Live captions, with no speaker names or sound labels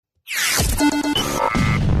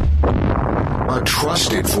a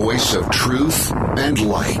trusted voice of truth and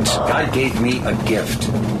light. God gave me a gift.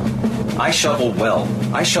 I shovel well.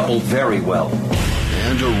 I shovel very well.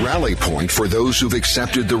 And a rally point for those who've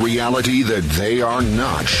accepted the reality that they are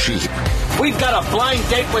not sheep. We've got a blind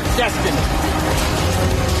date with destiny.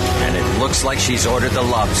 And it looks like she's ordered the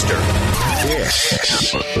lobster.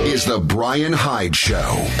 This is the Brian Hyde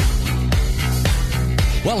Show.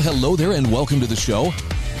 Well, hello there and welcome to the show.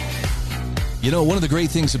 You know, one of the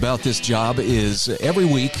great things about this job is every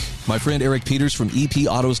week, my friend Eric Peters from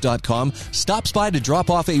EPAutos.com stops by to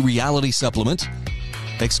drop off a reality supplement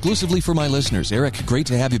exclusively for my listeners. Eric, great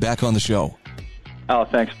to have you back on the show. Oh,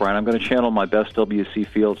 thanks, Brian. I'm going to channel my best W.C.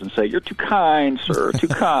 Fields and say, you're too kind, sir, too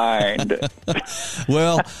kind.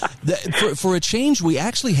 Well, for a change, we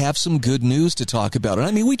actually have some good news to talk about. And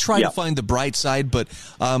I mean, we try to find the bright side, but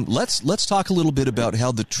let's talk a little bit about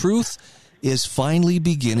how the truth is finally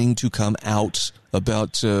beginning to come out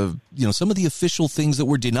about some of the official things that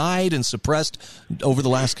were denied and suppressed over the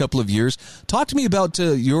last couple of years. Talk to me about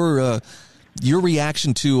your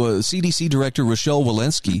reaction to CDC Director Rochelle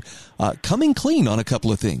Walensky coming clean on a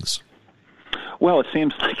couple of things. Well, it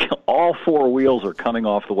seems like all four wheels are coming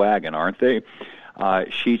off the wagon, aren't they?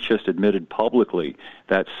 She just admitted publicly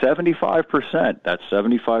that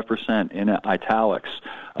 75% in italics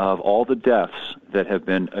of all the deaths that have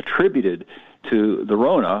been attributed to the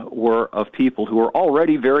Rona were of people who were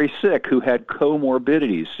already very sick, who had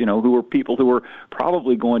comorbidities, who were people who were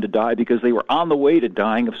probably going to die because they were on the way to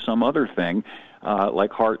dying of some other thing,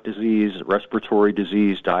 like heart disease, respiratory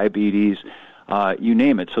disease, diabetes, you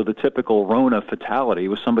name it. So the typical Rona fatality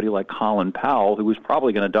was somebody like Colin Powell, who was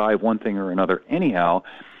probably going to die of one thing or another anyhow.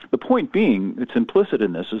 The point being, it's implicit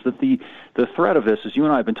in this, is that the threat of this, as you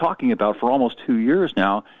and I have been talking about for almost 2 years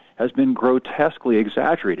now, has been grotesquely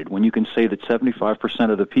exaggerated when you can say that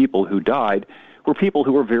 75% of the people who died were people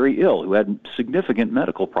who were very ill, who had significant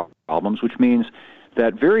medical problems, which means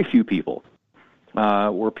that very few people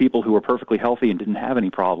were people who were perfectly healthy and didn't have any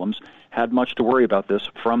problems, had much to worry about this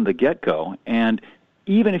from the get-go. And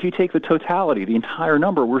even if you take the totality, the entire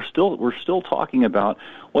number, we're still talking about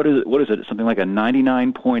what is it? Something like a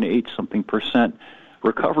 99.8%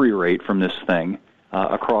 recovery rate from this thing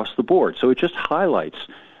across the board. So it just highlights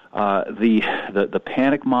the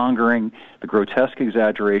panic mongering, the grotesque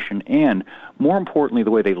exaggeration, and more importantly,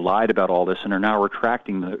 the way they lied about all this and are now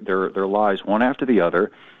retracting their lies one after the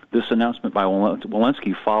other. This announcement by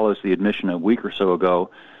Walensky follows the admission a week or so ago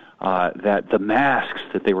that the masks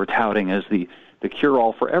that they were touting as the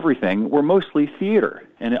cure-all for everything were mostly theater,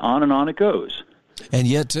 and on it goes. And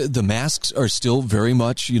yet the masks are still very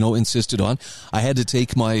much, insisted on. I had to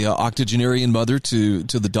take my octogenarian mother to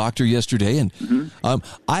the doctor yesterday, and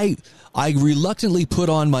I reluctantly put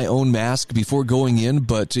on my own mask before going in,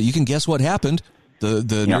 but you can guess what happened.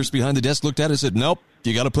 The nurse behind the desk looked at it and said, nope,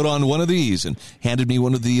 you got to put on one of these, and handed me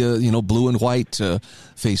one of the, blue and white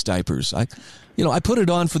face diapers. I put it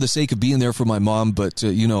on for the sake of being there for my mom, but,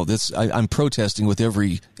 I'm protesting with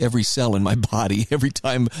every cell in my body every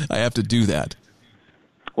time I have to do that.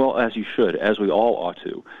 Well, as you should, as we all ought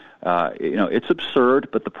to. It's absurd,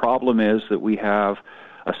 but the problem is that we have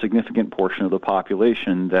a significant portion of the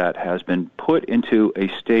population that has been put into a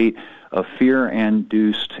state of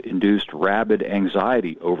fear-induced rabid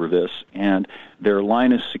anxiety over this, and their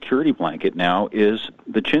Linus security blanket now is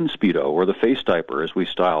the chin Speedo, or the face diaper, as we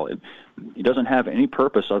style it. It doesn't have any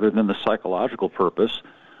purpose other than the psychological purpose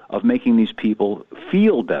of making these people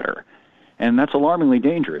feel better. And that's alarmingly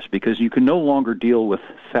dangerous because you can no longer deal with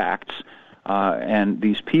facts, and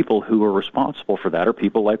these people who are responsible for that are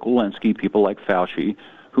people like Walensky, people like Fauci,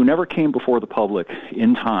 who never came before the public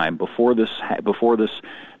in time before this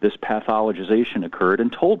pathologization occurred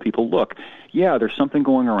and told people, look, yeah, there's something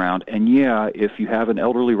going around, and yeah, if you have an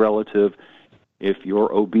elderly relative, if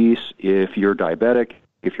you're obese, if you're diabetic,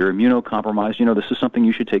 if you're immunocompromised, this is something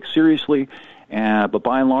you should take seriously. But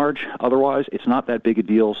by and large, otherwise, it's not that big a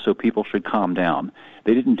deal, so people should calm down.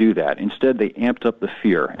 They didn't do that. Instead, they amped up the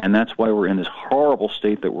fear, and that's why we're in this horrible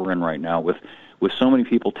state that we're in right now with so many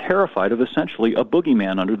people terrified of essentially a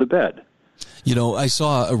boogeyman under the bed. I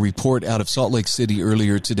saw a report out of Salt Lake City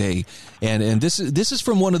earlier today, and this is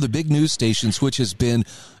from one of the big news stations, which has been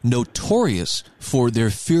notorious for their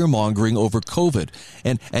fear-mongering over COVID.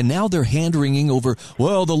 And now they're hand-wringing over,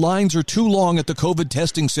 well, the lines are too long at the COVID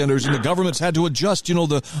testing centers, and the government's had to adjust,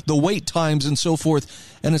 the wait times and so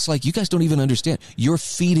forth. And it's like, you guys don't even understand. You're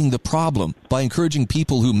feeding the problem by encouraging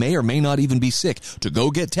people who may or may not even be sick to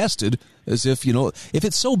go get tested, as if, if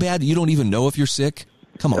it's so bad that you don't even know if you're sick.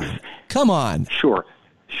 Come on. Sure.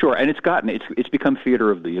 And it's become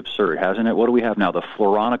theater of the absurd, hasn't it? What do we have now? The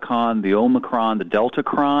Floronicon, the Omicron, the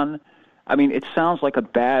Deltacron. I mean, it sounds like a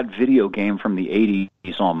bad video game from the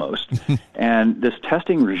 80s almost. And this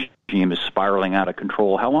testing regime is spiraling out of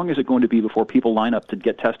control. How long is it going to be before people line up to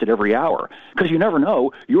get tested every hour? Because you never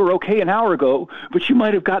know. You were okay an hour ago, but you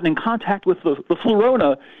might have gotten in contact with the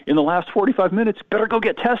Flurona in the last 45 minutes. Better go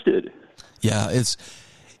get tested. Yeah,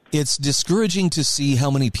 it's discouraging to see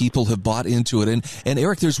how many people have bought into it. And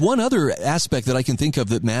Eric, there's one other aspect that I can think of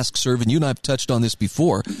that masks serve, and you and I have touched on this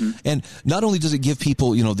before. Mm-hmm. And not only does it give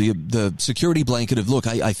people, the security blanket of, look,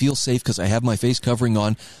 I feel safe because I have my face covering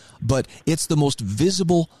on, but it's the most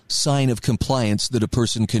visible sign of compliance that a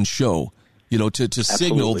person can show, to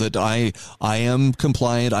signal that I am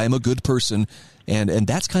compliant, I am a good person. And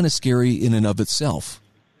that's kind of scary in and of itself.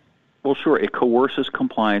 Well, sure. It coerces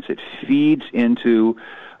compliance. It feeds into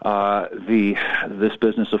this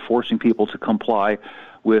business of forcing people to comply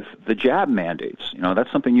with the jab mandates.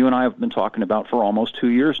 That's something you and I have been talking about for almost 2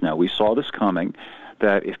 years now. We saw this coming,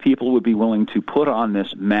 that if people would be willing to put on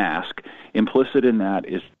this mask, implicit in that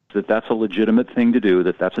is that that's a legitimate thing to do,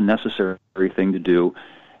 that that's a necessary thing to do.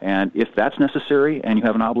 And if that's necessary and you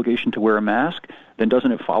have an obligation to wear a mask, then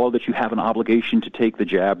doesn't it follow that you have an obligation to take the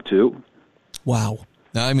jab too? Wow.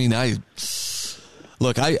 I mean, I'm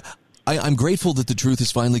grateful that the truth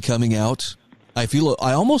is finally coming out. I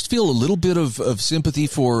almost feel a little bit of sympathy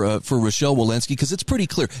for Rochelle Walensky, because it's pretty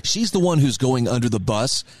clear she's the one who's going under the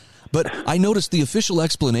bus. But I noticed the official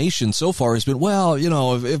explanation so far has been, well,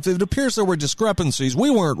 if it appears there were discrepancies, we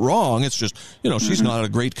weren't wrong. It's just, she's not a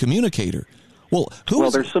great communicator. Well,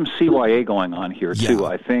 there's some CYA going on here, too. Yeah.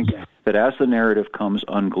 I think that as the narrative comes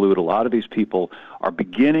unglued, a lot of these people are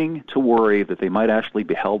beginning to worry that they might actually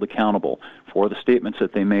be held accountable for the statements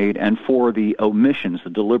that they made and for the omissions, the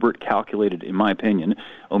deliberate, calculated, in my opinion,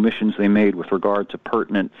 omissions they made with regard to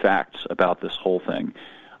pertinent facts about this whole thing.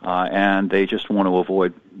 And they just want to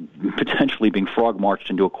avoid potentially being frog-marched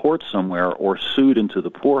into a court somewhere or sued into the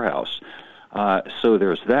poorhouse. So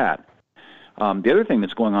there's that. The other thing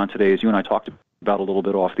that's going on today, as you and I talked about a little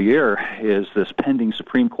bit off the air, is this pending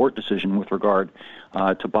Supreme Court decision with regard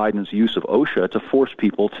to Biden's use of OSHA to force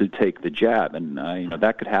people to take the jab. And,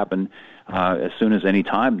 that could happen as soon as any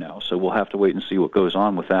time now. So we'll have to wait and see what goes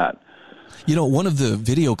on with that. One of the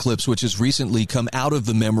video clips which has recently come out of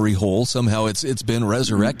the memory hole, somehow it's been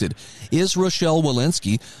resurrected, is Rochelle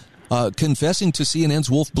Walensky confessing to CNN's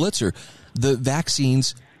Wolf Blitzer the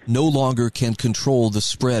vaccines no longer can control the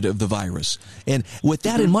spread of the virus. And with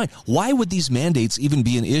that in mind, why would these mandates even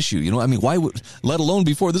be an issue? Why would, let alone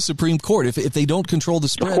before the Supreme Court, if they don't control the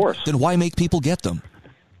spread, then why make people get them?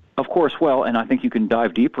 Of course. Well, and I think you can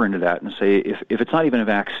dive deeper into that and say if it's not even a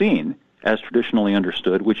vaccine, as traditionally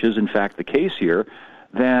understood, which is in fact the case here,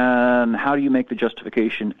 then how do you make the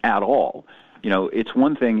justification at all? It's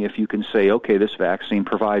one thing if you can say, okay, this vaccine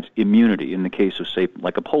provides immunity in the case of, say,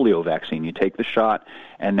 like a polio vaccine. You take the shot,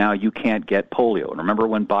 and now you can't get polio. And remember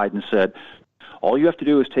when Biden said, all you have to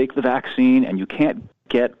do is take the vaccine, and you can't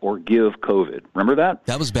get or give COVID. Remember that?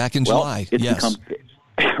 That was back in July, yes.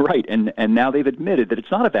 Right, and now they've admitted that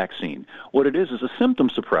it's not a vaccine. What it is a symptom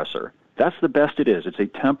suppressor. That's the best it is. It's a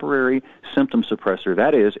temporary symptom suppressor.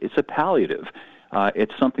 That is, it's a palliative.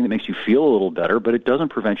 It's something that makes you feel a little better, but it doesn't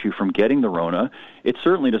prevent you from getting the Rona. It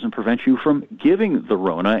certainly doesn't prevent you from giving the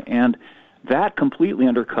Rona, and that completely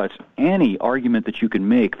undercuts any argument that you can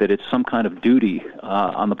make that it's some kind of duty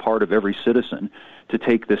on the part of every citizen to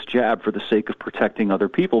take this jab for the sake of protecting other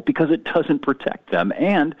people, because it doesn't protect them,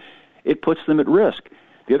 and it puts them at risk.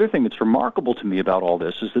 The other thing that's remarkable to me about all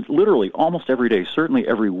this is that literally almost every day, certainly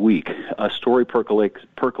every week, a story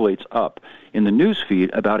percolates up in the news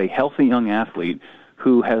feed about a healthy young athlete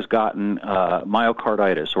who has gotten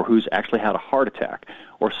myocarditis or who's actually had a heart attack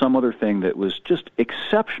or some other thing that was just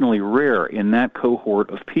exceptionally rare in that cohort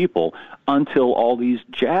of people until all these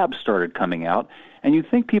jabs started coming out. And you'd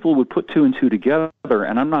think people would put two and two together,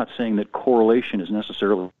 and I'm not saying that correlation is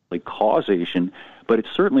necessarily causation, but it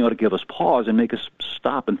certainly ought to give us pause and make us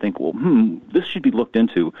stop and think, well, this should be looked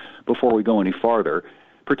into before we go any farther,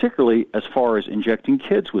 particularly as far as injecting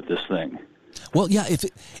kids with this thing. Well, yeah,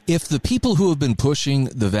 if the people who have been pushing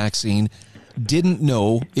the vaccine didn't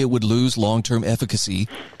know it would lose long-term efficacy,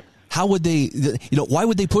 how would they, why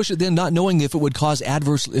would they push it then, not knowing if it would cause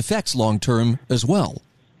adverse effects long-term as well?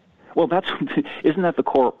 Well, isn't that the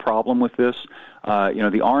core problem with this?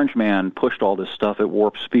 The Orange Man pushed all this stuff at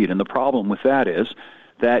warp speed, and the problem with that is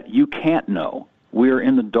that you can't know. We're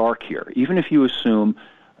in the dark here. Even if you assume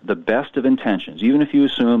the best of intentions, even if you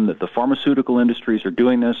assume that the pharmaceutical industries are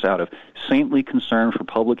doing this out of saintly concern for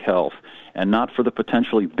public health and not for the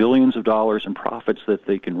potentially billions of dollars in profits that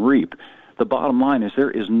they can reap, the bottom line is there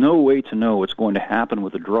is no way to know what's going to happen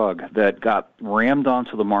with a drug that got rammed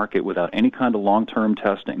onto the market without any kind of long-term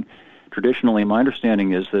testing. Traditionally, my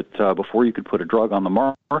understanding is that before you could put a drug on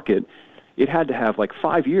the market, it had to have like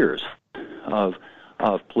 5 years of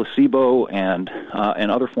placebo and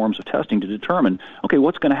other forms of testing to determine, okay,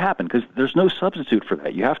 what's going to happen? Because there's no substitute for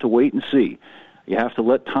that. You have to wait and see. You have to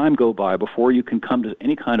let time go by before you can come to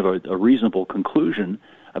any kind of a reasonable conclusion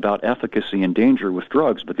about efficacy and danger with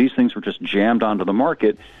drugs. But these things were just jammed onto the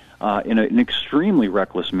market in an extremely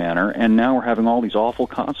reckless manner, and now we're having all these awful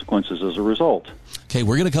consequences as a result. Okay,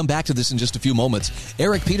 we're going to come back to this in just a few moments.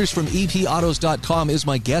 Eric Peters from EPAutos.com is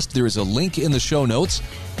my guest. There is a link in the show notes,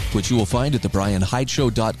 which you will find at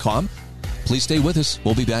thebrianhydeshow.com. Please stay with us.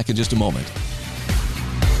 We'll be back in just a moment.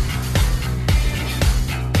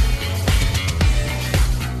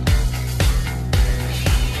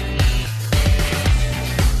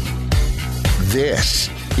 This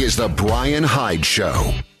is The Brian Hyde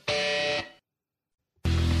Show.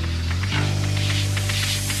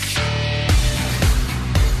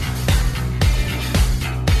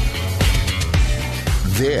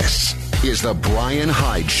 This is The Brian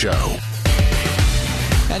Hyde Show.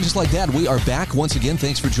 And just like that, we are back once again.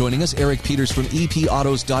 Thanks for joining us. Eric Peters from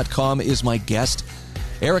EPAutos.com is my guest.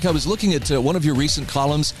 Eric, I was looking at one of your recent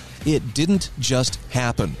columns. It didn't just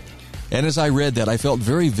happen. And as I read that, I felt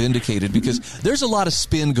very vindicated because there's a lot of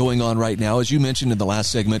spin going on right now. As you mentioned in the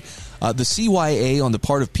last segment, the CYA on the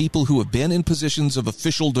part of people who have been in positions of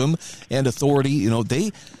officialdom and authority,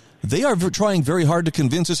 they are trying very hard to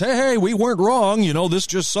convince us, hey, we weren't wrong. This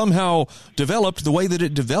just somehow developed the way that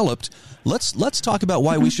it developed. Let's talk about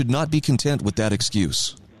why we should not be content with that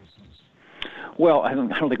excuse. Well, I don't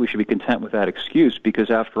think we should be content with that excuse because,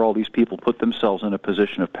 after all, these people put themselves in a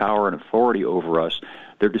position of power and authority over us.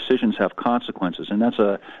 Their decisions have consequences, and that's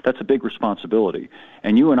a big responsibility.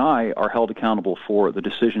 And you and I are held accountable for the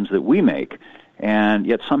decisions that we make. And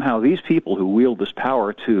yet somehow these people who wield this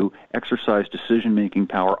power to exercise decision-making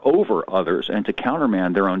power over others and to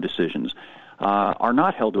countermand their own decisions are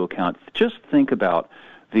not held to account. Just think about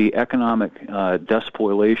the economic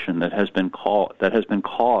despoliation that has been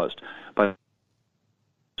caused by,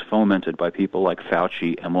 fomented by people like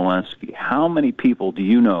Fauci and Walensky. How many people do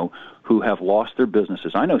you know who have lost their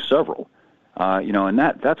businesses? I know several. And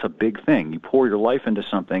that's a big thing. You pour your life into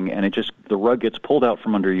something, and the rug gets pulled out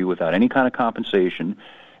from under you without any kind of compensation,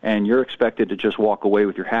 and you're expected to just walk away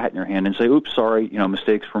with your hat in your hand and say, "Oops, sorry,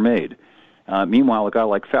 mistakes were made." Meanwhile, a guy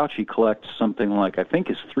like Fauci collects something like, I think,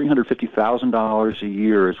 is $350,000 a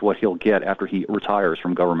year is what he'll get after he retires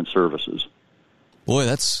from government services. Boy,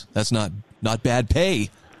 that's not bad pay,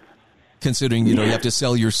 considering you have to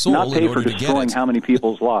sell your soul not pay in order for to get destroying it. How many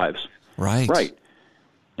people's lives? Right.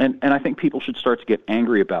 And I think people should start to get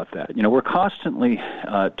angry about that. We're constantly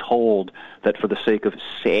told that for the sake of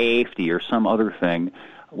safety or some other thing,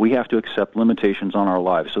 we have to accept limitations on our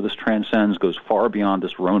lives. So this goes far beyond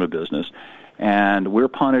this Rona business. And we're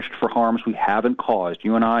punished for harms we haven't caused.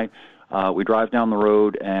 You and I, we drive down the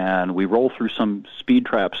road and we roll through some speed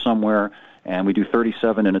trap somewhere, and we do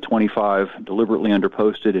 37 and a 25 deliberately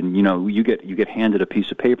underposted, and you get handed a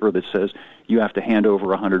piece of paper that says you have to hand over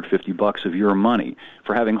 $150 of your money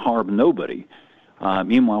for having harmed nobody.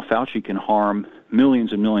 Meanwhile, Fauci can harm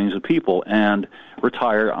millions and millions of people and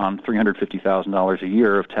retire on $350,000 a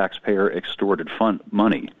year of taxpayer extorted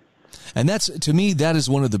money. And to me, that is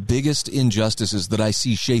one of the biggest injustices that I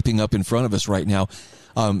see shaping up in front of us right now.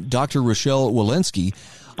 Dr. Rochelle Walensky,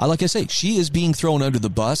 like I say, she is being thrown under the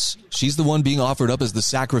bus. She's the one being offered up as the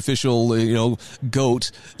sacrificial,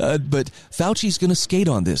 goat. But Fauci's going to skate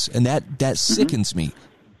on this, and that sickens me.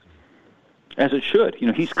 As it should.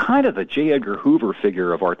 He's kind of the J. Edgar Hoover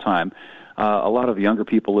figure of our time. A lot of the younger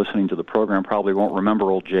people listening to the program probably won't remember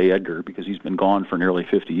old J. Edgar because he's been gone for nearly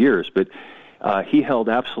 50 years. But he held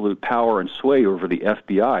absolute power and sway over the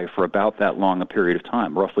FBI for about that long a period of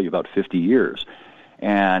time, roughly about 50 years.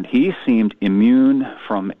 And he seemed immune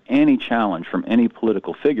from any challenge from any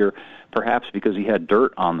political figure, perhaps because he had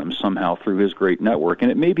dirt on them somehow through his great network. And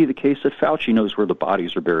it may be the case that Fauci knows where the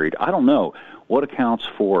bodies are buried. I don't know what accounts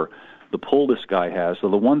for the pull this guy has. So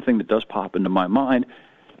the one thing that does pop into my mind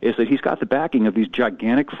is that he's got the backing of these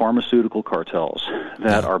gigantic pharmaceutical cartels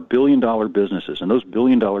that are billion-dollar businesses. And those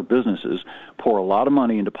billion-dollar businesses pour a lot of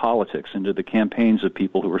money into politics, into the campaigns of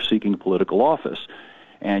people who are seeking political office.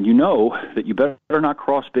 And you know that you better not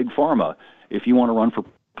cross Big Pharma if you want to run for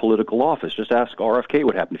political office. Just ask RFK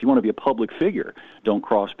what happened. If you want to be a public figure, don't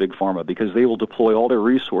cross Big Pharma because they will deploy all their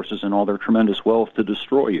resources and all their tremendous wealth to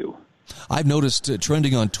destroy you. I've noticed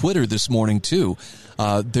trending on Twitter this morning, too.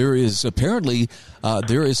 There is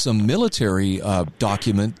some military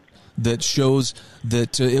document that shows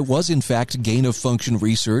that it was, in fact, gain-of-function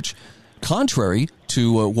research, contrary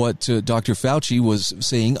to what Dr. Fauci was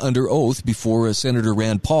saying under oath before Senator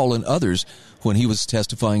Rand Paul and others when he was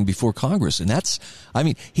testifying before Congress. And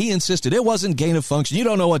he insisted it wasn't gain-of-function. You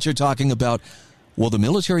don't know what you're talking about. Well, the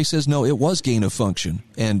military says, no, it was gain-of-function.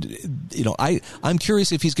 And, I'm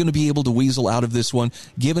curious if he's going to be able to weasel out of this one.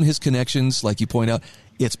 Given his connections, like you point out,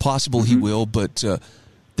 it's possible he will, but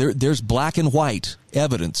there's black and white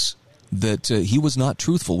evidence that he was not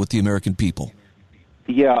truthful with the American people.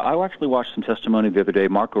 Yeah, I actually watched some testimony the other day.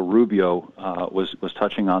 Marco Rubio was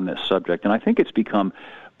touching on this subject, and I think it's become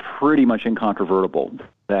pretty much incontrovertible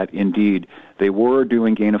that, indeed, they were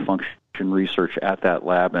doing gain-of-function research at that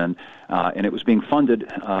lab, and it was being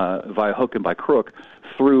funded via hook and by crook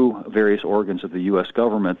through various organs of the U.S.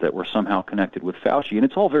 government that were somehow connected with Fauci. And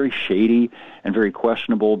it's all very shady and very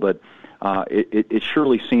questionable, but it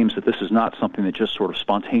surely seems that this is not something that just sort of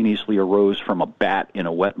spontaneously arose from a bat in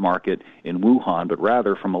a wet market in Wuhan, but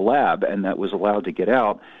rather from a lab, and that was allowed to get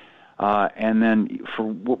out. And then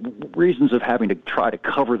for reasons of having to try to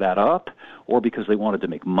cover that up, or because they wanted to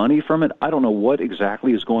make money from it, I don't know what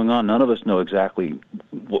exactly is going on. None of us know exactly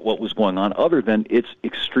what was going on, other than it's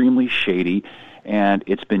extremely shady, and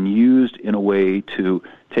it's been used in a way to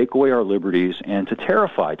take away our liberties and to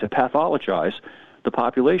terrify, to pathologize the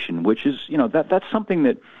population, which is, that's something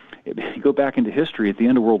that, if you go back into history, at the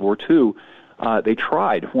end of World War II, they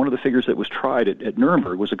tried. One of the figures that was tried at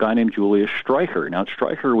Nuremberg was a guy named Julius Streicher. Now,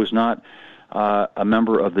 Streicher was not a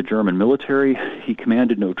member of the German military. He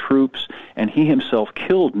commanded no troops, and he himself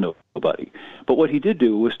killed nobody. But what he did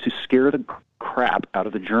do was to scare the crap out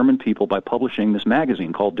of the German people by publishing this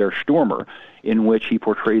magazine called Der Stürmer, in which he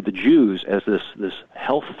portrayed the Jews as this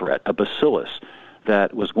health threat, a bacillus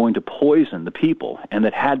that was going to poison the people and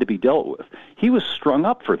that had to be dealt with. He was strung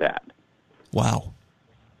up for that. Wow.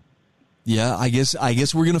 Yeah, I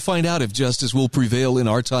guess we're going to find out if justice will prevail in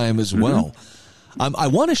our time as well. I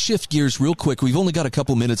want to shift gears real quick. We've only got a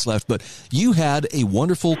couple minutes left, but you had a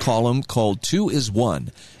wonderful column called 2 is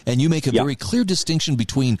 1, and you make a very clear distinction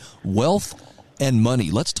between wealth and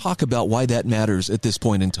money. Let's talk about why that matters at this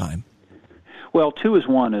point in time. Well, 2 is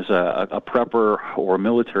 1 is a prepper or a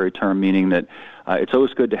military term, meaning that it's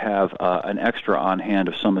always good to have an extra on hand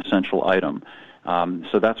of some essential item.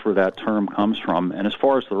 So that's where that term comes from. And as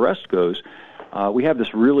far as the rest goes, we have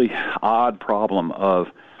this really odd problem of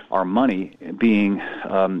our money being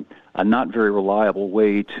a not very reliable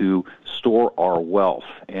way to store our wealth.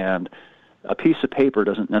 And a piece of paper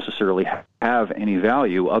doesn't necessarily have any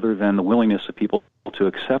value other than the willingness of people to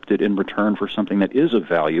accept it in return for something that is of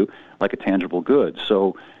value, like a tangible good.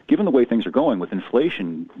 So given the way things are going, with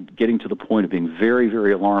inflation getting to the point of being very,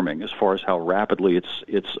 very alarming as far as how rapidly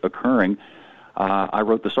it's occurring, I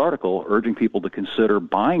wrote this article urging people to consider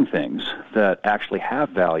buying things that actually have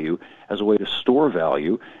value as a way to store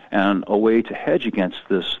value and a way to hedge against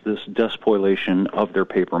this despoliation of their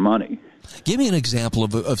paper money. Give me an example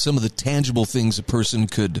of some of the tangible things a person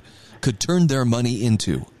could turn their money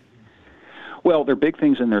into. Well, they're big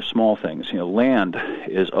things and they're small things. Land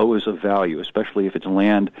is always of value, especially if it's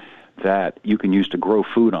land that you can use to grow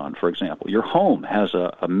food on, for example. Your home has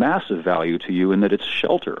a massive value to you in that it's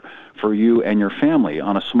shelter for you and your family.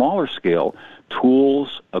 On a smaller scale,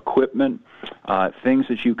 tools, equipment, things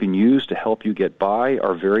that you can use to help you get by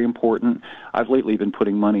are very important. I've lately been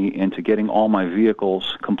putting money into getting all my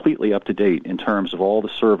vehicles completely up to date in terms of all the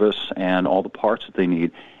service and all the parts that they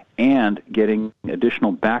need, and getting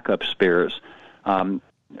additional backup spares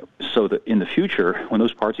so that in the future, when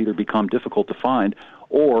those parts either become difficult to find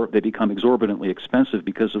or they become exorbitantly expensive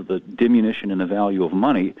because of the diminution in the value of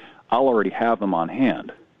money, I'll already have them on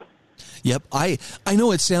hand. Yep. I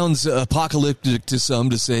know it sounds apocalyptic to some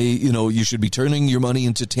to say, you should be turning your money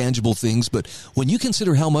into tangible things, but when you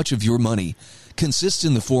consider how much of your money consists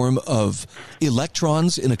in the form of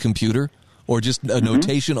electrons in a computer or just a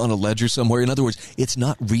notation on a ledger somewhere, in other words, it's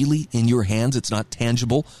not really in your hands, it's not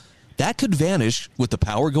tangible, that could vanish with the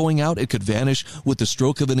power going out. It could vanish with the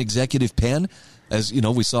stroke of an executive pen, as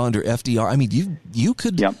we saw under FDR. I mean, you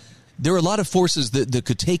could. Yep. There are a lot of forces that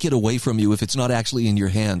could take it away from you if it's not actually in your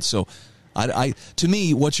hands. So, to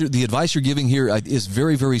me, the advice you're giving here is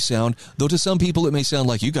very, very sound. Though to some people, it may sound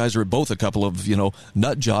like you guys are both a couple of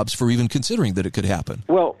nut jobs for even considering that it could happen.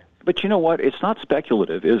 Well, but you know what? It's not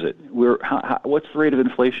speculative, is it? What's the rate of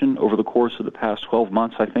inflation over the course of the past 12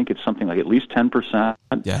 months? I think it's something like at least 10%.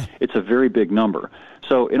 Yeah. It's a very big number.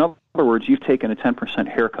 So in other words, you've taken a 10%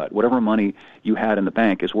 haircut. Whatever money you had in the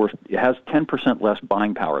bank it has 10% less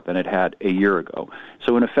buying power than it had a year ago.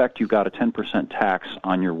 So in effect, you've got a 10% tax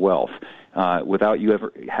on your wealth. without you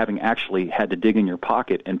ever having actually had to dig in your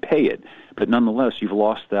pocket and pay it. But nonetheless, you've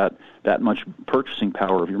lost that much purchasing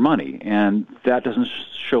power of your money, and that doesn't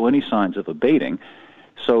show any signs of abating.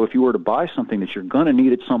 So if you were to buy something that you're going to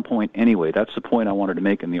need at some point anyway, that's the point I wanted to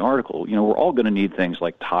make in the article. You know, we're all going to need things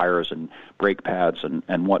like tires and brake pads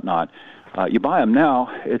and whatnot. You buy them now,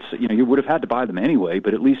 you would have had to buy them anyway,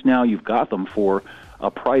 but at least now you've got them for a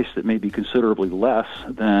price that may be considerably less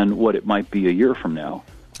than what it might be a year from now.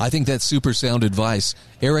 I think that's super sound advice.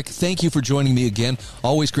 Eric, thank you for joining me again.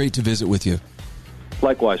 Always great to visit with you.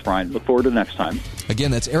 Likewise, Brian. Look forward to the next time. Again,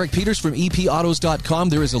 that's Eric Peters from EPAutos.com.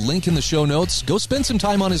 There is a link in the show notes. Go spend some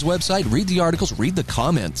time on his website, read the articles, read the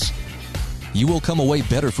comments. You will come away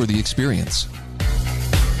better for the experience.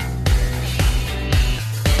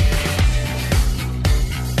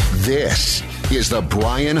 This is The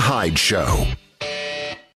Brian Hyde Show.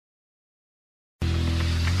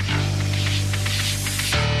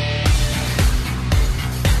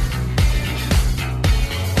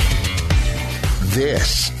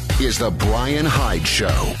 This is The Brian Hyde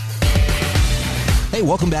Show. Hey,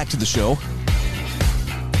 welcome back to the show.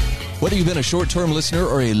 Whether you've been a short-term listener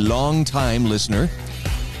or a long-time listener,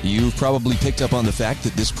 you've probably picked up on the fact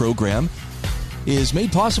that this program is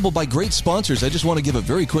made possible by great sponsors. I just want to give a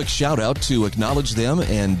very quick shout-out to acknowledge them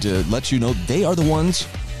and let you know they are the ones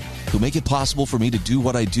who make it possible for me to do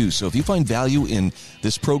what I do. So if you find value in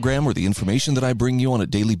this program or the information that I bring you on a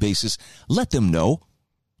daily basis, let them know.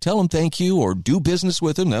 Tell them thank you or do business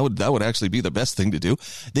with them. That would actually be the best thing to do.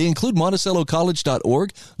 They include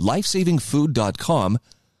MonticelloCollege.org, LifesavingFood.com,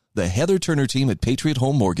 the Heather Turner team at Patriot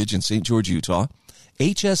Home Mortgage in St. George, Utah,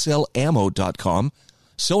 HSLAmmo.com,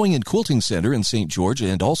 Sewing and Quilting Center in St. George,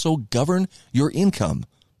 and also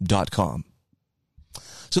GovernYourIncome.com.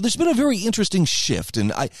 So there's been a very interesting shift,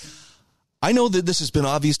 and I know that this has been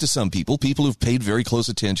obvious to some people. People who've paid very close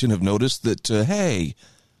attention have noticed that, hey,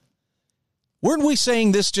 weren't we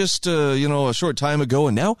saying this just, a short time ago?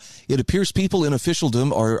 And now it appears people in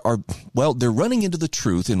officialdom are they're running into the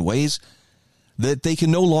truth in ways that they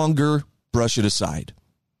can no longer brush it aside.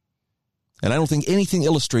 And I don't think anything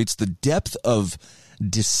illustrates the depth of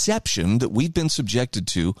deception that we've been subjected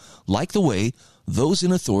to, like the way those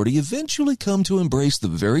in authority eventually come to embrace the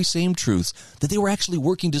very same truths that they were actually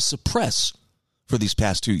working to suppress for these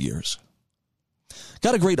past 2 years.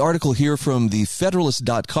 Got a great article here from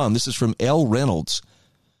thefederalist.com. This is from Elle Reynolds.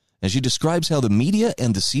 And she describes how the media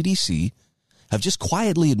and the CDC have just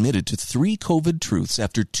quietly admitted to 3 COVID truths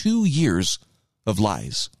after 2 years of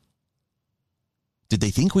lies. Did they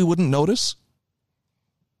think we wouldn't notice?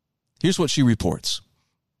 Here's what she reports.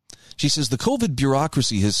 She says the COVID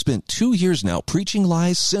bureaucracy has spent 2 years now preaching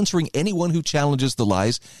lies, censoring anyone who challenges the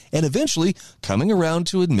lies, and eventually coming around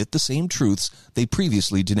to admit the same truths they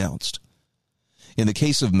previously denounced. In the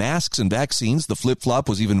case of masks and vaccines, the flip-flop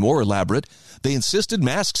was even more elaborate. They insisted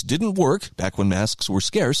masks didn't work, back when masks were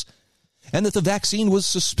scarce, and that the vaccine was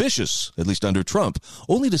suspicious, at least under Trump,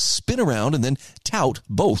 only to spin around and then tout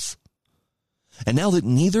both. And now that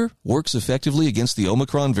neither works effectively against the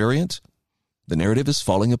Omicron variant, the narrative is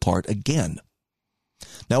falling apart again.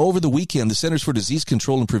 Now, over the weekend, the Centers for Disease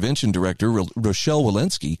Control and Prevention Director, Rochelle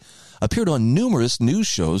Walensky, appeared on numerous news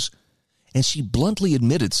shows, and she bluntly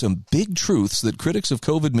admitted some big truths that critics of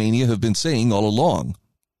COVID mania have been saying all along.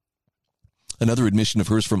 Another admission of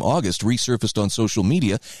hers from August resurfaced on social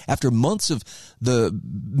media after months of the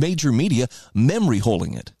major media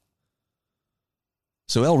memory-holing it.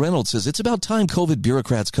 So Elle Reynolds says it's about time COVID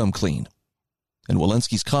bureaucrats come clean. And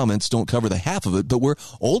Walensky's comments don't cover the half of it, but we're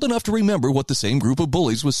old enough to remember what the same group of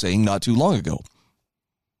bullies was saying not too long ago.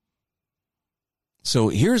 So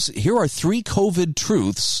here are 3 COVID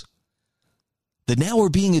truths that now are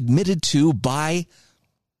being admitted to by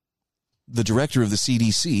the director of the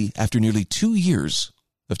CDC after nearly 2 years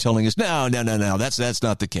of telling us, no, that's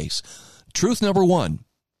not the case. Truth number 1,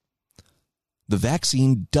 the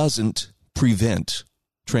vaccine doesn't prevent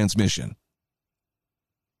transmission.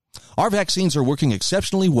 Our vaccines are working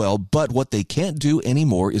exceptionally well, but what they can't do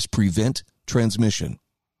anymore is prevent transmission.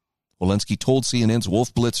 Walensky told CNN's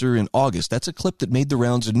Wolf Blitzer in August. That's a clip that made the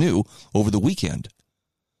rounds anew over the weekend.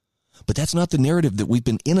 But that's not the narrative that we've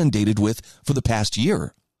been inundated with for the past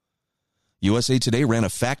year. USA Today ran a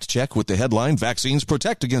fact check with the headline, Vaccines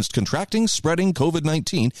Protect Against Contracting, Spreading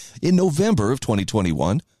COVID-19 in November of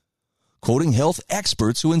 2021, quoting health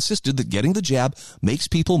experts who insisted that getting the jab makes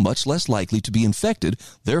people much less likely to be infected,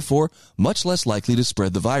 therefore much less likely to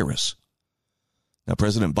spread the virus. Now,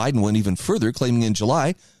 President Biden went even further, claiming in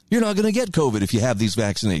July, you're not going to get COVID if you have these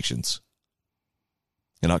vaccinations.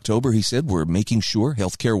 In October, he said, we're making sure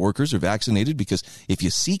healthcare workers are vaccinated because if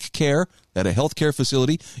you seek care at a healthcare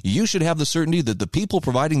facility, you should have the certainty that the people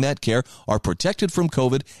providing that care are protected from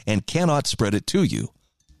COVID and cannot spread it to you.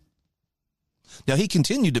 Now, he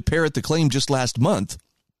continued to parrot the claim just last month,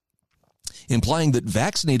 implying that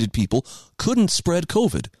vaccinated people couldn't spread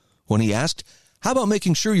COVID when he asked, how about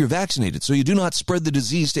making sure you're vaccinated so you do not spread the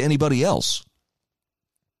disease to anybody else?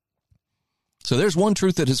 So there's one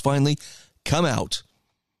truth that has finally come out.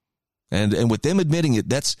 And with them admitting it,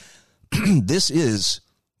 that's this is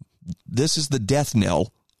the death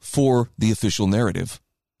knell for the official narrative,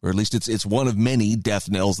 or at least it's one of many death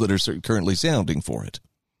knells that are currently sounding for it.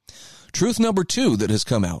 Truth number 2 that has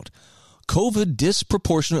come out: COVID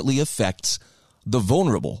disproportionately affects the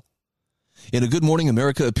vulnerable. In a Good Morning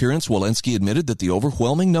America appearance, Walensky admitted that the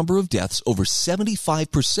overwhelming number of deaths, over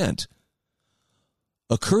 75%,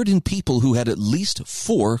 occurred in people who had at least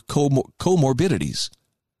 4 comorbidities.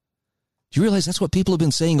 Do you realize that's what people have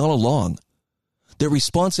been saying all along? Their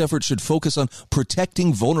response efforts should focus on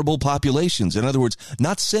protecting vulnerable populations. In other words,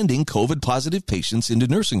 not sending COVID-positive patients into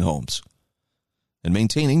nursing homes, and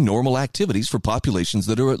maintaining normal activities for populations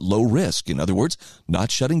that are at low risk. In other words,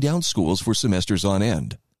 not shutting down schools for semesters on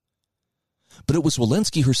end. But it was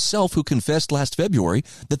Walensky herself who confessed last February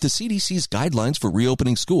that the CDC's guidelines for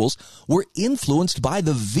reopening schools were influenced by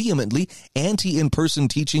the vehemently anti-in-person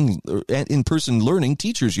learning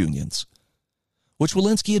teachers' unions, which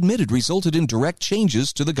Walensky admitted resulted in direct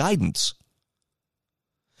changes to the guidance.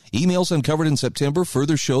 Emails uncovered in September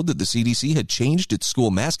further showed that the CDC had changed its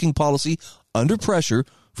school masking policy under pressure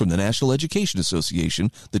from the National Education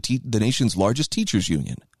Association, the nation's largest teachers'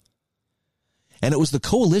 union. And it was the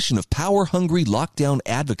coalition of power-hungry lockdown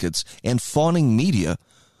advocates and fawning media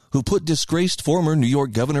who put disgraced former New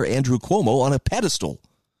York Governor Andrew Cuomo on a pedestal,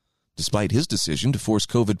 despite his decision to force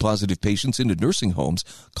COVID-positive patients into nursing homes,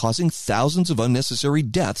 causing thousands of unnecessary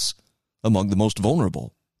deaths among the most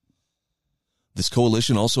vulnerable. This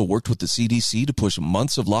coalition also worked with the CDC to push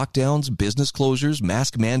months of lockdowns, business closures,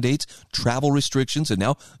 mask mandates, travel restrictions, and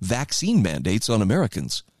now vaccine mandates on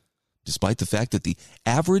Americans, despite the fact that the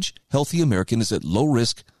average healthy American is at low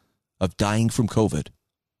risk of dying from COVID.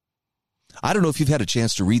 I don't know if you've had a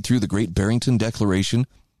chance to read through the Great Barrington Declaration,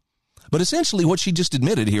 but essentially what she just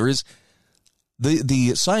admitted here is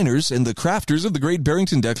the signers and the crafters of the Great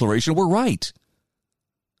Barrington Declaration were right.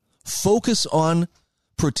 Focus on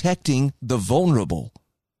protecting the vulnerable,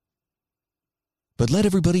 but let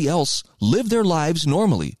everybody else live their lives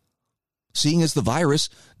normally, seeing as the virus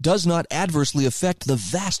does not adversely affect the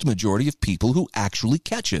vast majority of people who actually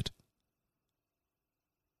catch it.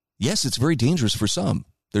 Yes, it's very dangerous for some.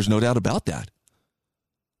 There's no doubt about that.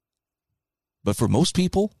 But for most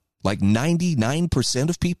people, like 99%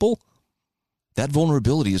 of people, that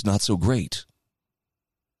vulnerability is not so great.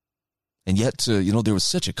 And yet, there was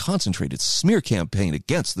such a concentrated smear campaign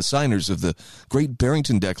against the signers of the Great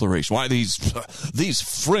Barrington Declaration. Why these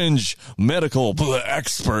fringe medical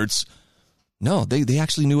experts? No, they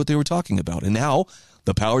actually knew what they were talking about. And now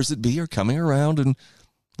the powers that be are coming around and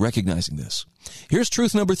recognizing this. Here's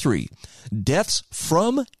truth number 3. Deaths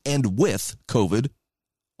from and with COVID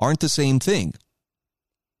aren't the same thing.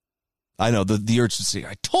 I know the urge to say,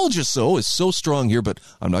 I told you so, is so strong here, but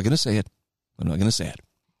I'm not going to say it.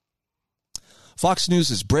 Fox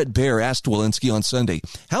News' Brett Baier asked Walensky on Sunday,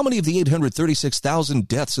 how many of the 836,000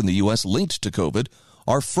 deaths in the U.S. linked to COVID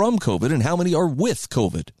are from COVID and how many are with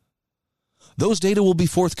COVID? Those data will be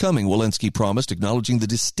forthcoming, Walensky promised, acknowledging the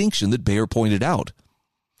distinction that Baier pointed out.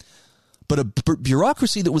 But a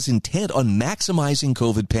bureaucracy that was intent on maximizing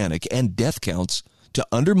COVID panic and death counts to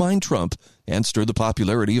undermine Trump and stir the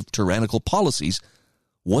popularity of tyrannical policies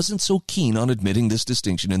wasn't so keen on admitting this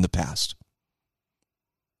distinction in the past.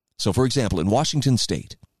 So, for example, in Washington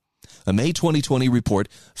State, a May 2020 report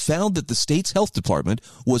found that the state's health department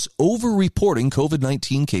was over-reporting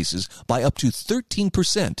COVID-19 cases by up to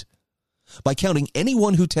 13%, by counting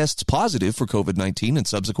anyone who tests positive for COVID-19 and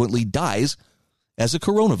subsequently dies as a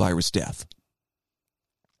coronavirus death.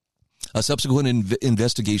 A subsequent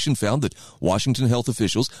investigation found that Washington health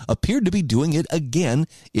officials appeared to be doing it again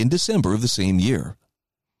in December of the same year.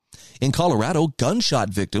 In Colorado, gunshot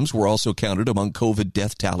victims were also counted among COVID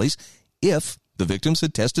death tallies if the victims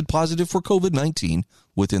had tested positive for COVID-19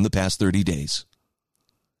 within the past 30 days.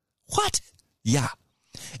 What? Yeah.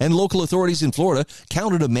 And local authorities in Florida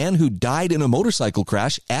counted a man who died in a motorcycle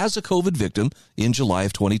crash as a COVID victim in July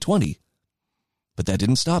of 2020. But that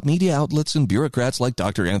didn't stop media outlets and bureaucrats like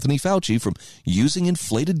Dr. Anthony Fauci from using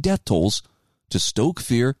inflated death tolls to stoke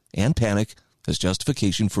fear and panic as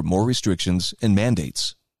justification for more restrictions and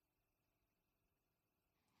mandates.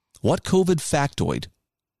 What COVID factoid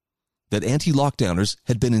that anti-lockdowners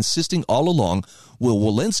had been insisting all along will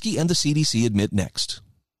Walensky and the CDC admit next?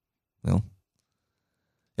 Well,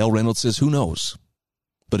 L. Reynolds says, who knows?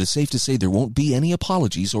 But it's safe to say there won't be any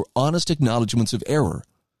apologies or honest acknowledgments of error,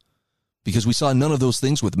 because we saw none of those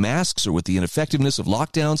things with masks or with the ineffectiveness of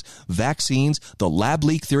lockdowns, vaccines, the lab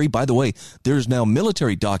leak theory. By the way, there's now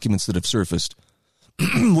military documents that have surfaced,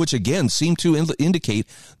 which again seem to indicate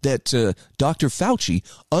that Dr. Fauci,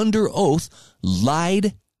 under oath,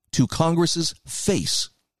 lied to Congress's face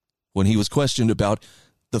when he was questioned about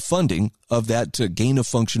the funding of that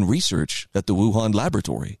gain-of-function research at the Wuhan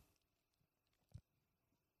laboratory.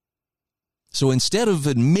 So instead of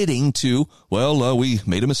admitting to, we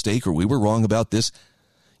made a mistake or we were wrong about this,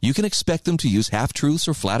 you can expect them to use half-truths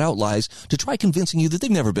or flat-out lies to try convincing you that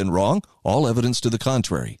they've never been wrong, all evidence to the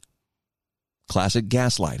contrary. Classic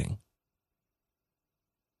gaslighting.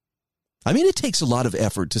 I mean, it takes a lot of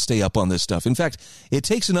effort to stay up on this stuff. In fact, it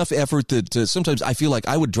takes enough effort that sometimes I feel like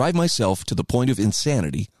I would drive myself to the point of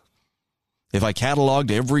insanity if I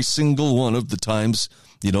cataloged every single one of the times,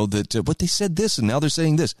 that but they said this and now they're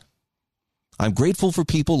saying this. I'm grateful for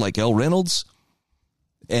people like L. Reynolds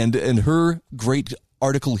and her great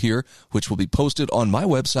article here, which will be posted on my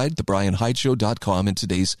website, thebrianhydeshow.com, in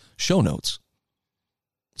today's show notes.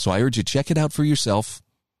 So I urge you, check it out for yourself.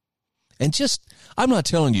 And I'm not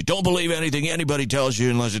telling you, don't believe anything anybody tells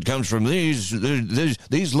you unless it comes from these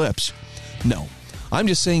lips. No, I'm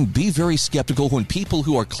just saying be very skeptical when people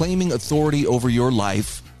who are claiming authority over your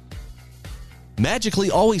life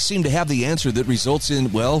magically always seem to have the answer that results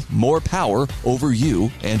in, more power over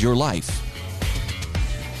you and your life.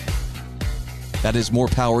 That is, more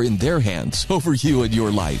power in their hands over you and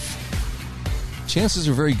your life. Chances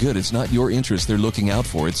are very good it's not your interest they're looking out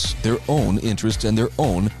for. It's their own interest and their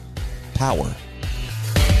own power.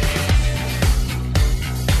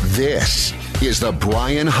 This is The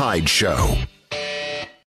Brian Hyde Show.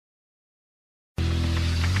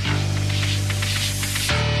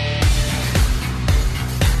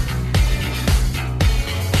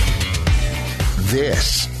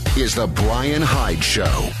 This is The Brian Hyde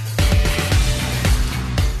Show.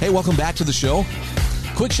 Hey, welcome back to the show.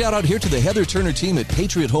 Quick shout out here to the Heather Turner team at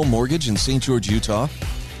Patriot Home Mortgage in St. George, Utah.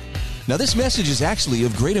 Now, this message is actually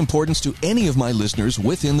of great importance to any of my listeners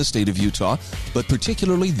within the state of Utah, but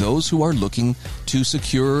particularly those who are looking to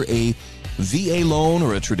secure a VA loan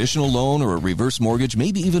or a traditional loan or a reverse mortgage,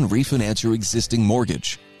 maybe even refinance your existing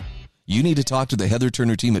mortgage. You need to talk to the Heather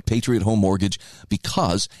Turner team at Patriot Home Mortgage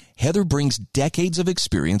because Heather brings decades of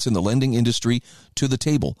experience in the lending industry to the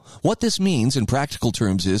table. What this means in practical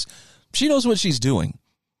terms is she knows what she's doing.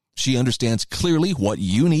 She understands clearly what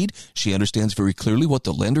you need. She understands very clearly what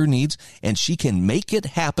the lender needs, and she can make it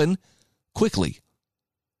happen quickly.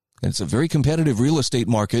 And it's a very competitive real estate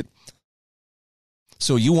market,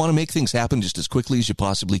 so you want to make things happen just as quickly as you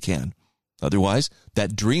possibly can. Otherwise,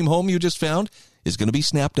 that dream home you just found is going to be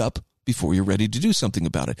snapped up before you're ready to do something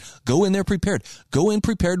about it. Go in there prepared. Go in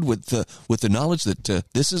prepared with the knowledge that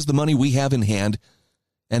this is the money we have in hand,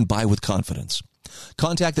 and buy with confidence.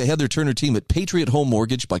 Contact the Heather Turner team at Patriot Home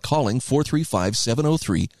Mortgage by calling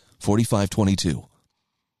 435-703-4522.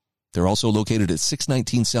 They're also located at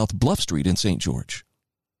 619 South Bluff Street in St. George,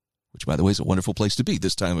 which, by the way, is a wonderful place to be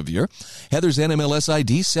this time of year. Heather's NMLS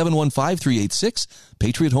ID 715386.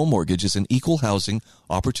 Patriot Home Mortgage is an equal housing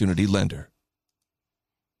opportunity lender.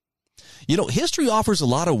 History offers a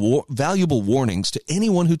lot of valuable warnings to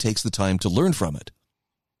anyone who takes the time to learn from it.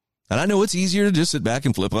 And I know it's easier to just sit back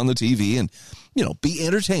and flip on the TV and, be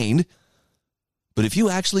entertained. But if you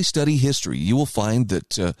actually study history, you will find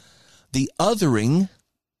that the othering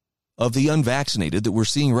of the unvaccinated that we're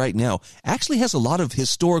seeing right now actually has a lot of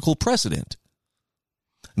historical precedent.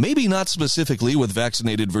 Maybe not specifically with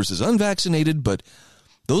vaccinated versus unvaccinated, but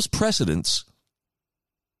those precedents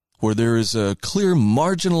where there is a clear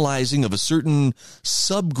marginalizing of a certain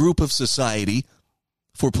subgroup of society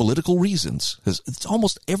for political reasons. It's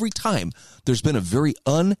almost every time there's been a very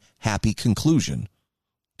unhappy conclusion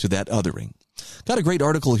to that othering. Got a great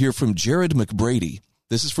article here from Jared McBrady.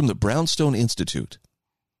 This is from the Brownstone Institute.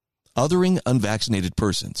 Othering unvaccinated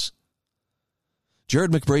persons.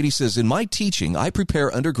 Jared McBrady says, in my teaching, I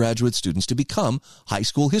prepare undergraduate students to become high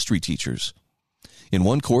school history teachers. In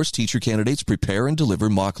one course, teacher candidates prepare and deliver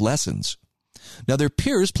mock lessons. Now, their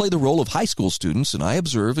peers play the role of high school students, and I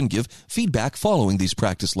observe and give feedback following these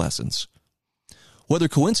practice lessons. Whether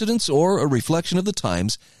coincidence or a reflection of the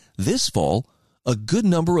times, this fall, a good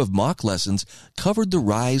number of mock lessons covered the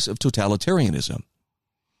rise of totalitarianism.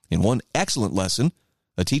 In one excellent lesson,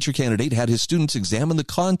 a teacher candidate had his students examine the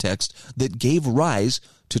context that gave rise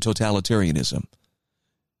to totalitarianism.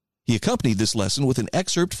 He accompanied this lesson with an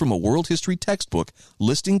excerpt from a world history textbook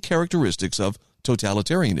listing characteristics of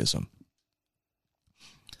totalitarianism.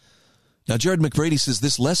 Now, Jared McBrady says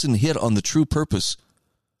this lesson hit on the true purpose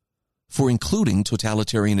for including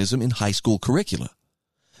totalitarianism in high school curricula.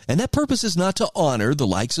 And that purpose is not to honor the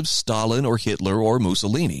likes of Stalin or Hitler or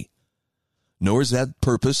Mussolini, nor is that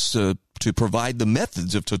purpose to provide the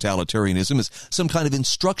methods of totalitarianism as some kind of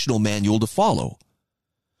instructional manual to follow.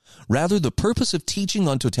 Rather, the purpose of teaching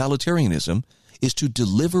on totalitarianism is to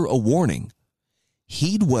deliver a warning.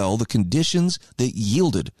 Heed well the conditions that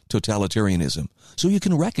yielded totalitarianism so you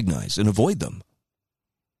can recognize and avoid them.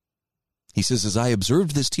 He says, as I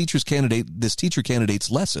observed this teacher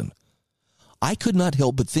candidate's lesson, I could not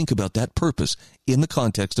help but think about that purpose in the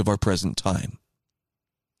context of our present time.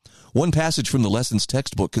 One passage from the lesson's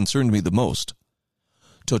textbook concerned me the most.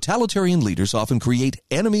 Totalitarian leaders often create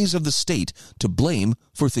enemies of the state to blame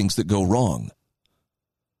for things that go wrong.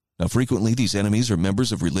 Now, frequently, these enemies are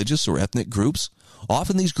members of religious or ethnic groups.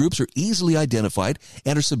 Often these groups are easily identified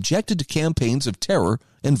and are subjected to campaigns of terror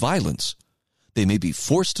and violence. They may be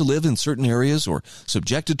forced to live in certain areas or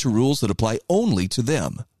subjected to rules that apply only to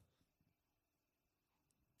them.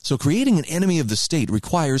 So creating an enemy of the state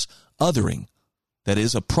requires othering. That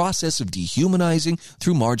is, a process of dehumanizing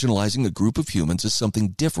through marginalizing a group of humans as something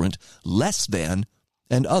different, less than,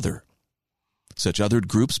 and other. Such othered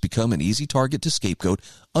groups become an easy target to scapegoat,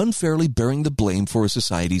 unfairly bearing the blame for a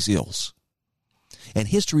society's ills. And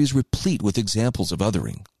history is replete with examples of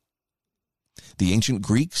othering. The ancient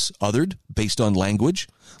Greeks othered based on language,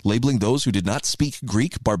 labeling those who did not speak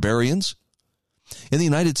Greek barbarians. In the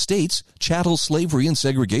United States, chattel slavery and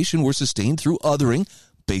segregation were sustained through othering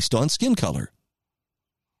based on skin color.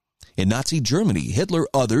 In Nazi Germany, Hitler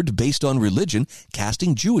othered based on religion,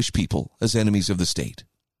 casting Jewish people as enemies of the state.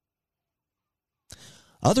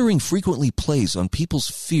 Othering frequently plays on people's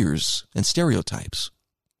fears and stereotypes.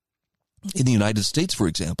 In the United States, for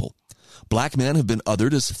example, black men have been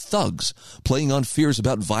othered as thugs, playing on fears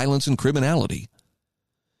about violence and criminality.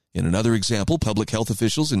 In another example, public health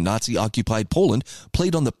officials in Nazi-occupied Poland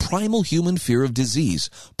played on the primal human fear of disease.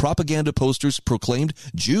 Propaganda posters proclaimed,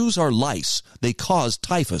 "Jews are lice. They cause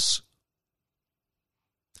typhus."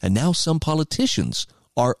 And now some politicians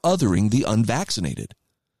are othering the unvaccinated.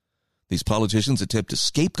 These politicians attempt to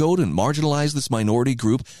scapegoat and marginalize this minority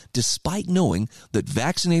group despite knowing that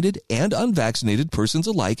vaccinated and unvaccinated persons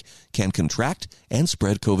alike can contract and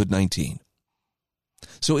spread COVID-19.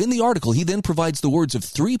 So in the article, he then provides the words of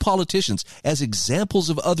 3 politicians as examples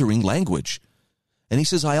of othering language. And he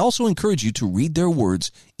says, I also encourage you to read their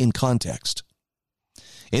words in context.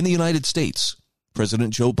 In the United States,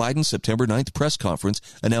 President Joe Biden's September 9th press conference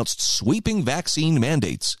announced sweeping vaccine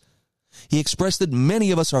mandates. He expressed that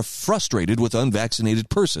many of us are frustrated with unvaccinated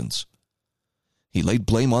persons. He laid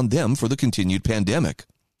blame on them for the continued pandemic.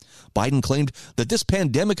 Biden claimed that this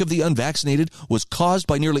pandemic of the unvaccinated was caused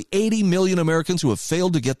by nearly 80 million Americans who have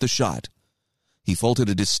failed to get the shot. He faulted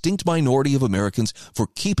a distinct minority of Americans for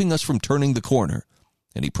keeping us from turning the corner,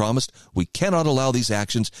 and he promised we cannot allow these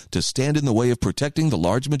actions to stand in the way of protecting the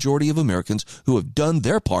large majority of Americans who have done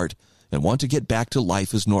their part and want to get back to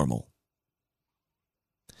life as normal.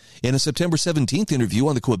 In a September 17th interview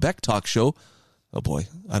on the Quebec talk show, oh boy,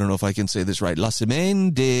 I don't know if I can say this right, La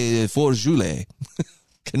Semaine de Four Juillet,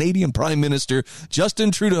 Canadian Prime Minister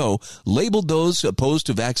Justin Trudeau labeled those opposed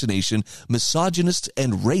to vaccination misogynists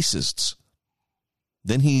and racists.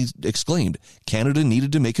 Then he exclaimed, Canada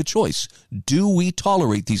needed to make a choice. Do we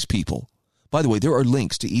tolerate these people? By the way, there are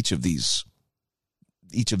links to each of these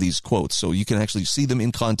quotes, so you can actually see them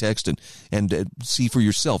in context and see for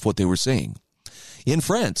yourself what they were saying. In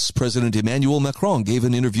France, President Emmanuel Macron gave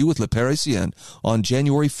an interview with Le Parisien on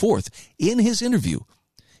January 4th. In his interview,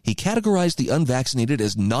 he categorized the unvaccinated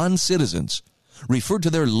as non-citizens, referred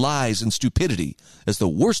to their lies and stupidity as the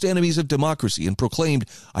worst enemies of democracy, and proclaimed,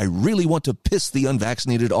 I really want to piss the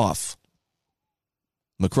unvaccinated off.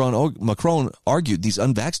 Macron argued these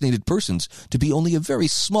unvaccinated persons to be only a very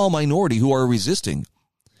small minority who are resisting,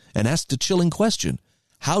 and asked a chilling question,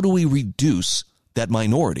 how do we reduce that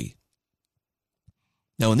minority?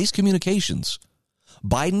 Now, in these communications,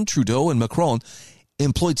 Biden, Trudeau, and Macron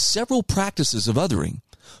employed several practices of othering.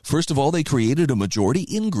 First of all, they created a majority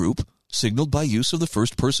in-group, signaled by use of the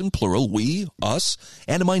first-person plural, we, us,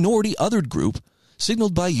 and a minority othered group,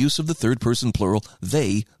 signaled by use of the third-person plural,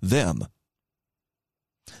 they, them.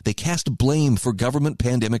 They cast blame for government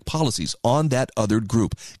pandemic policies on that othered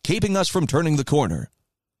group, keeping us from turning the corner.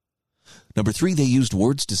 Number 3, they used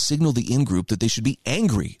words to signal the in-group that they should be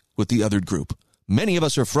angry with the othered group. Many of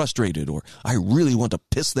us are frustrated, or I really want to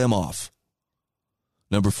piss them off.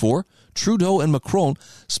 Number 4, Trudeau and Macron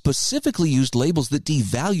specifically used labels that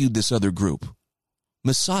devalued this other group.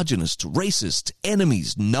 Misogynists, racists,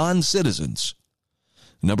 enemies, non-citizens.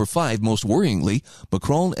 Number 5, most worryingly,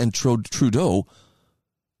 Macron and Trudeau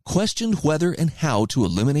questioned whether and how to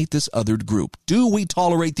eliminate this othered group. Do we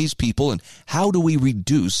tolerate these people, and how do we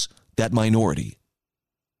reduce that minority?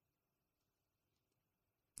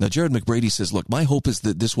 Now, Jared McBrady says, look, my hope is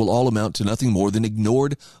that this will all amount to nothing more than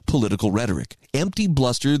ignored political rhetoric. Empty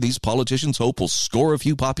bluster these politicians hope will score a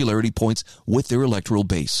few popularity points with their electoral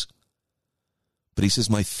base. But he says,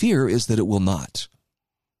 my fear is that it will not.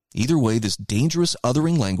 Either way, this dangerous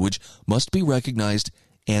othering language must be recognized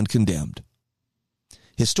and condemned.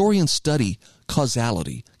 Historians study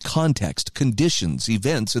causality, context, conditions,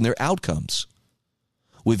 events, and their outcomes.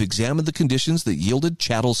 We've examined the conditions that yielded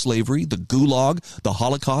chattel slavery, the Gulag, the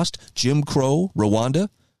Holocaust, Jim Crow, Rwanda.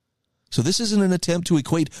 So this isn't an attempt to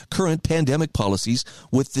equate current pandemic policies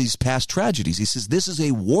with these past tragedies. He says this is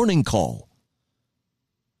a warning call.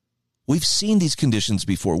 We've seen these conditions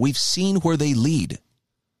before. We've seen where they lead.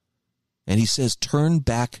 And he says, turn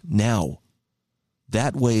back now.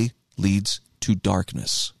 That way leads to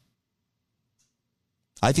darkness.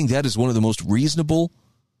 I think that is one of the most reasonable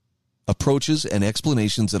approaches and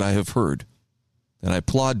explanations that I have heard. And I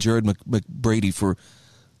applaud Jared McBrady for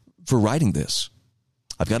writing this.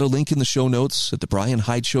 I've got a link in the show notes at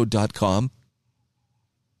thebrianhydeshow.com.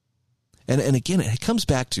 And again, it comes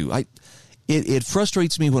back to, it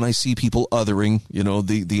frustrates me when I see people othering,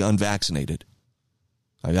 the unvaccinated.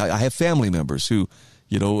 I have family members who,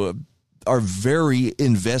 are very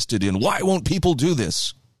invested in, why won't people do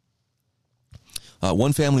this?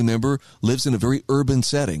 One family member lives in a very urban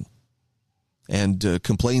setting and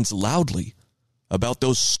complains loudly about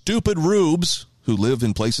those stupid rubes who live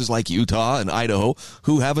in places like Utah and Idaho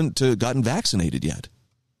who haven't gotten vaccinated yet.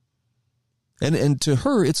 And to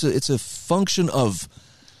her, it's a function of,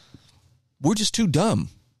 we're just too dumb.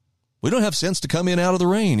 We don't have sense to come in out of the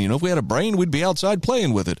rain. If we had a brain, we'd be outside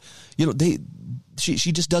playing with it.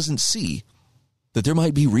 She just doesn't see that there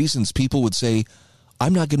might be reasons people would say,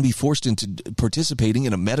 I'm not going to be forced into participating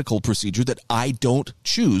in a medical procedure that I don't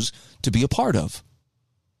choose to be a part of.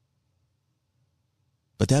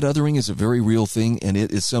 But that othering is a very real thing, and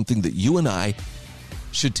it is something that you and I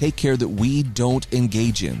should take care that we don't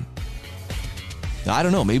engage in. Now, I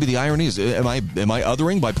don't know. Maybe the irony is, am I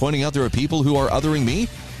othering by pointing out there are people who are othering me?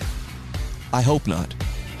 I hope not.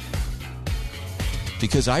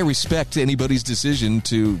 Because I respect anybody's decision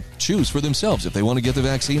to choose for themselves if they want to get the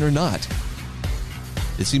vaccine or not.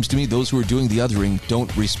 It seems to me those who are doing the othering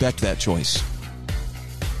don't respect that choice.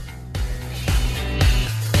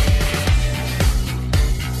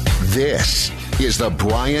 This is The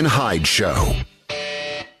Brian Hyde Show.